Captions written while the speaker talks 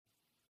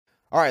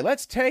All right,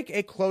 let's take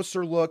a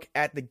closer look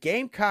at the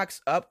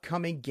Gamecocks'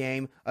 upcoming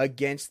game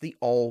against the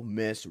Ole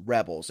Miss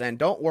Rebels. And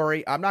don't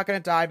worry, I'm not going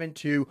to dive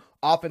into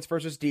offense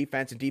versus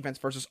defense and defense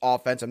versus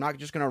offense. I'm not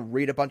just going to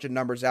read a bunch of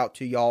numbers out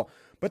to y'all.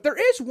 But there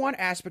is one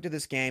aspect of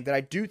this game that I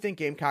do think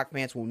Gamecock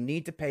fans will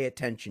need to pay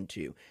attention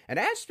to. An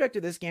aspect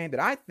of this game that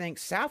I think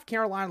South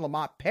Carolina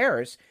Lamont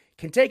Paris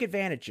can take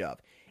advantage of.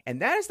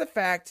 And that is the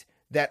fact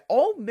that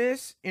Ole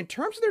Miss, in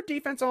terms of their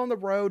defense on the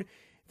road,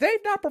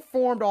 they've not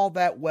performed all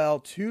that well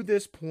to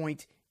this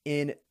point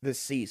in the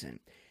season.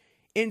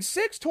 In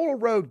 6 total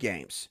road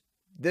games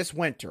this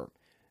winter,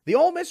 the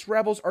Ole Miss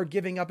Rebels are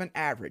giving up an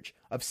average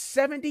of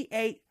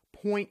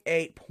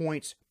 78.8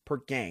 points per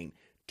game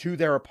to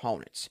their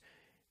opponents.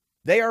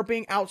 They are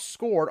being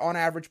outscored on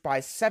average by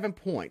 7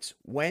 points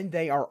when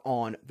they are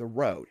on the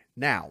road.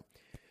 Now,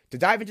 to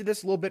dive into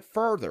this a little bit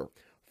further,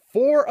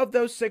 4 of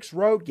those 6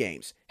 road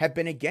games have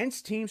been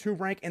against teams who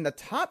rank in the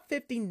top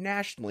 50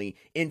 nationally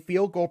in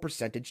field goal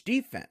percentage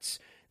defense.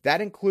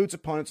 That includes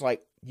opponents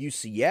like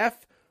UCF,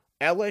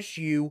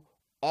 LSU,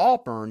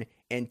 Auburn,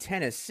 and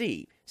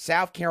Tennessee.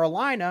 South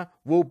Carolina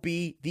will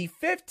be the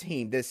 5th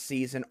team this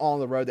season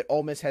on the road that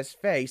Ole Miss has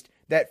faced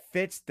that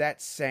fits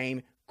that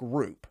same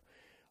group.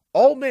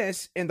 Ole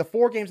Miss, in the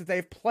 4 games that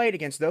they've played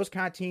against those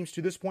kind of teams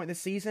to this point in the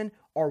season,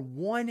 are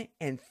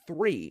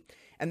 1-3.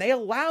 And they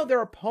allow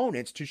their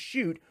opponents to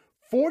shoot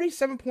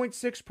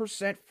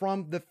 47.6%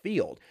 from the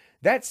field.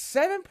 That's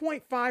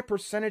 7.5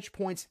 percentage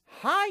points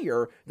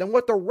higher than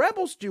what the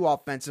Rebels do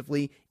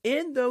offensively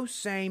in those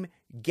same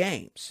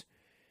games.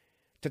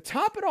 To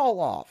top it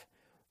all off,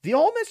 the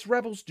Ole Miss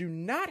Rebels do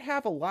not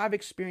have a lot of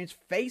experience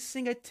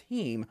facing a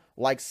team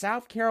like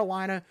South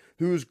Carolina,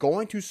 who's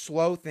going to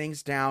slow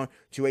things down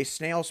to a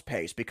snail's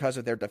pace because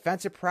of their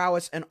defensive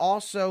prowess and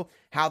also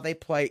how they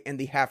play in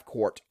the half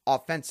court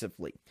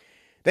offensively.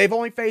 They've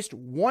only faced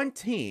one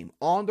team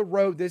on the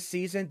road this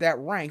season that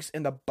ranks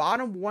in the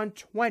bottom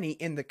 120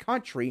 in the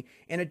country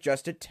in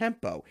adjusted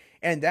tempo,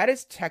 and that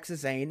is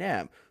Texas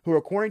A&M, who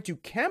according to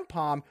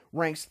KenPom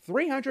ranks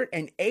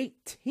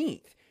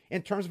 318th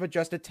in terms of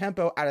adjusted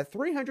tempo out of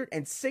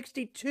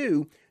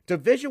 362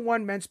 Division I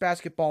men's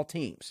basketball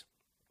teams.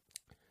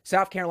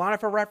 South Carolina,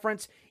 for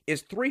reference,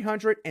 is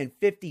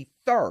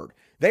 353rd.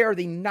 They are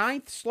the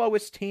 9th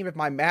slowest team, if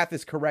my math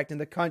is correct, in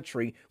the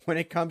country when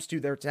it comes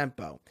to their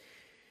tempo.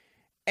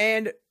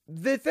 And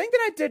the thing that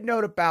I did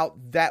note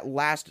about that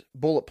last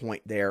bullet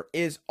point there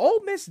is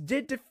Ole Miss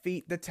did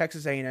defeat the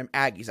Texas A&M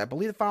Aggies. I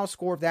believe the final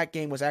score of that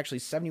game was actually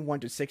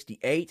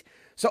 71-68.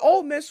 So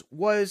Ole Miss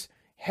was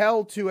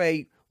held to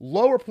a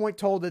lower point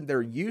total than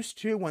they're used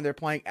to when they're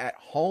playing at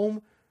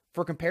home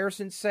for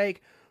comparison's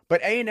sake.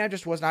 But A&M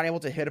just was not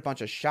able to hit a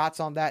bunch of shots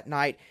on that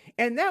night,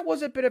 and that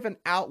was a bit of an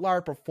outlier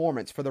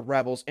performance for the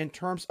Rebels in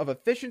terms of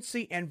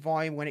efficiency and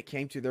volume when it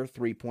came to their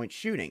three-point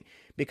shooting,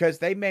 because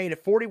they made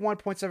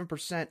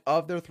 41.7%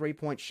 of their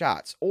three-point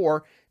shots,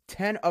 or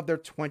 10 of their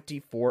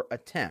 24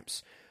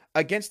 attempts.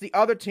 Against the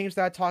other teams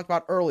that I talked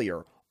about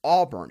earlier,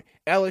 Auburn,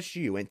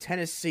 LSU, and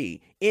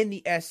Tennessee in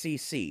the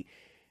SEC,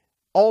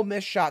 Ole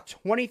Miss shot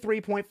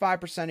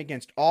 23.5%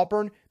 against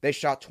Auburn, they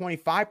shot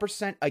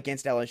 25%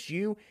 against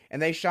LSU,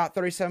 and they shot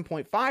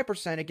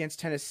 37.5%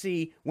 against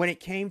Tennessee when it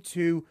came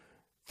to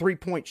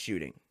three-point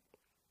shooting.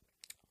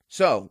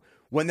 So,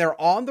 when they're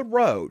on the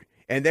road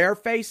and they're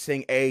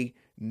facing a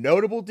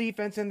notable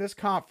defense in this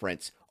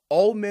conference,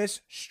 Ole Miss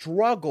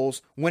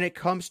struggles when it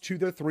comes to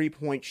their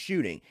three-point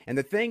shooting. And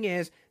the thing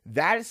is,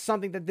 that is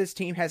something that this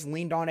team has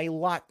leaned on a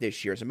lot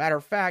this year. As a matter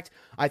of fact,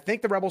 I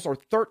think the Rebels are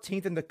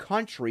 13th in the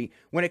country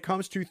when it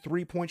comes to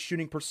three-point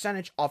shooting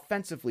percentage,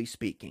 offensively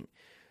speaking.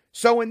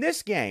 So in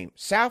this game,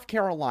 South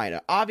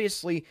Carolina,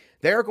 obviously,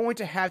 they're going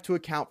to have to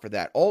account for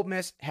that. Ole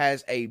Miss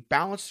has a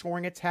balanced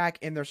scoring attack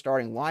in their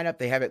starting lineup.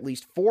 They have at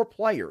least 4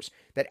 players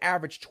that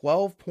average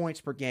 12 points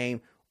per game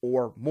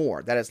or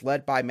more. That is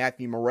led by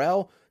Matthew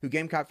Morrell, who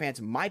Gamecock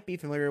fans might be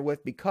familiar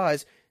with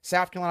because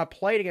South Carolina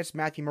played against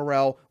Matthew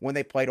Morrell when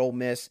they played Ole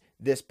Miss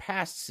this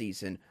past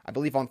season, I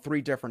believe on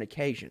 3 different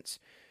occasions.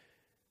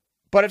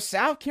 But if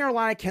South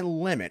Carolina can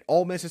limit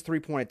Ole Miss's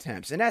three-point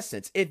attempts, in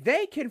essence, if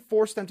they can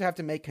force them to have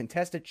to make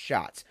contested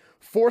shots,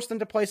 force them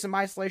to play some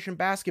isolation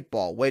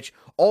basketball, which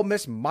Ole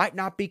Miss might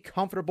not be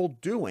comfortable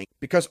doing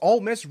because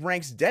Ole Miss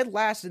ranks dead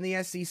last in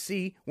the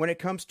SEC when it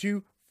comes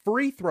to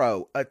free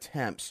throw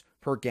attempts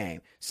per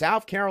game.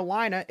 South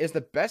Carolina is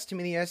the best team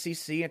in the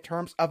SEC in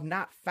terms of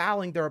not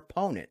fouling their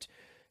opponent.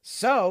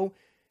 So,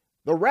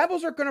 the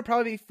Rebels are going to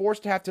probably be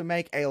forced to have to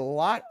make a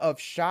lot of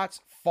shots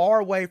far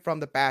away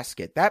from the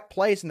basket. That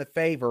plays in the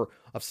favor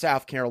of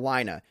South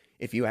Carolina,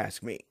 if you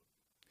ask me.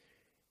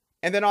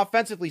 And then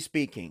offensively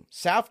speaking,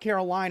 South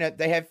Carolina,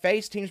 they have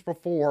faced teams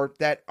before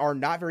that are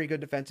not very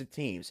good defensive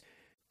teams.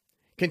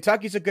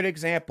 Kentucky's a good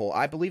example.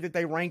 I believe that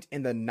they ranked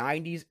in the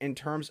 90s in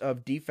terms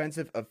of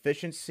defensive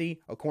efficiency,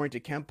 according to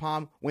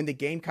KenPom, when the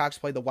Gamecocks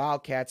played the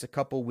Wildcats a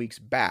couple weeks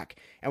back.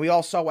 And we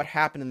all saw what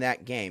happened in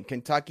that game.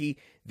 Kentucky,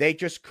 they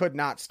just could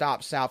not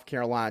stop South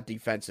Carolina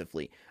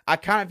defensively. I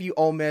kind of view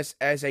Ole Miss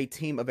as a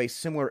team of a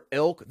similar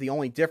ilk, the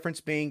only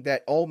difference being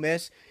that Ole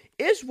Miss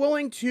is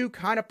willing to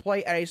kind of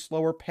play at a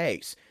slower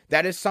pace.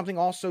 That is something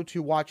also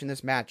to watch in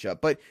this matchup.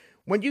 But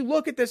when you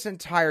look at this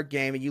entire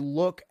game and you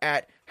look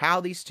at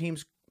how these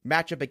teams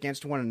match up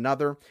against one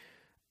another,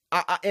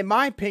 in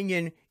my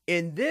opinion,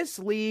 in this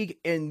league,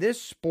 in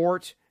this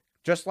sport,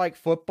 just like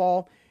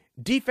football,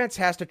 defense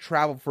has to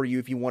travel for you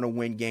if you want to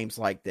win games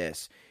like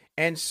this.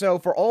 And so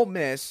for Ole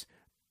Miss,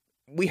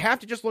 we have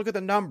to just look at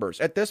the numbers.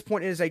 At this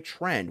point, it is a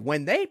trend.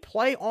 When they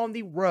play on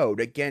the road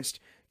against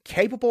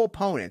capable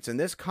opponents in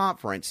this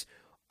conference,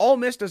 Ole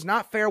Miss does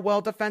not fare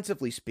well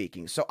defensively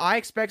speaking. So I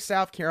expect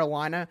South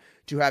Carolina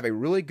to have a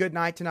really good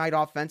night tonight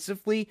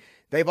offensively.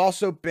 They've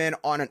also been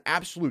on an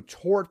absolute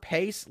torrid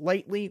pace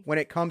lately when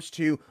it comes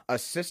to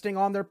assisting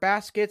on their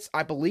baskets.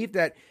 I believe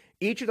that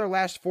each of their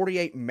last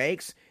 48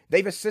 makes,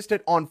 they've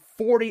assisted on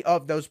 40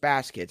 of those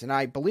baskets. And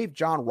I believe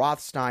John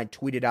Rothstein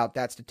tweeted out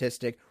that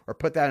statistic or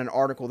put that in an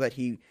article that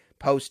he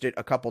posted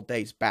a couple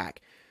days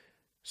back.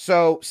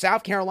 So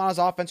South Carolina's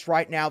offense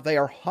right now, they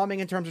are humming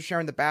in terms of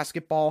sharing the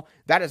basketball.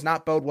 That does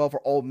not bode well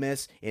for Ole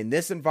Miss in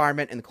this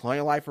environment in the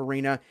Colonial Life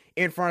Arena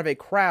in front of a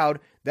crowd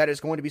that is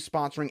going to be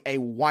sponsoring a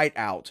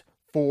whiteout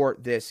for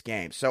this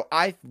game. So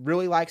I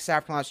really like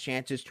South Carolina's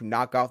chances to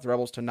knock off the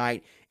Rebels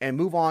tonight and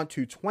move on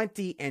to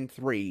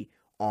 20-3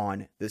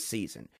 on the season.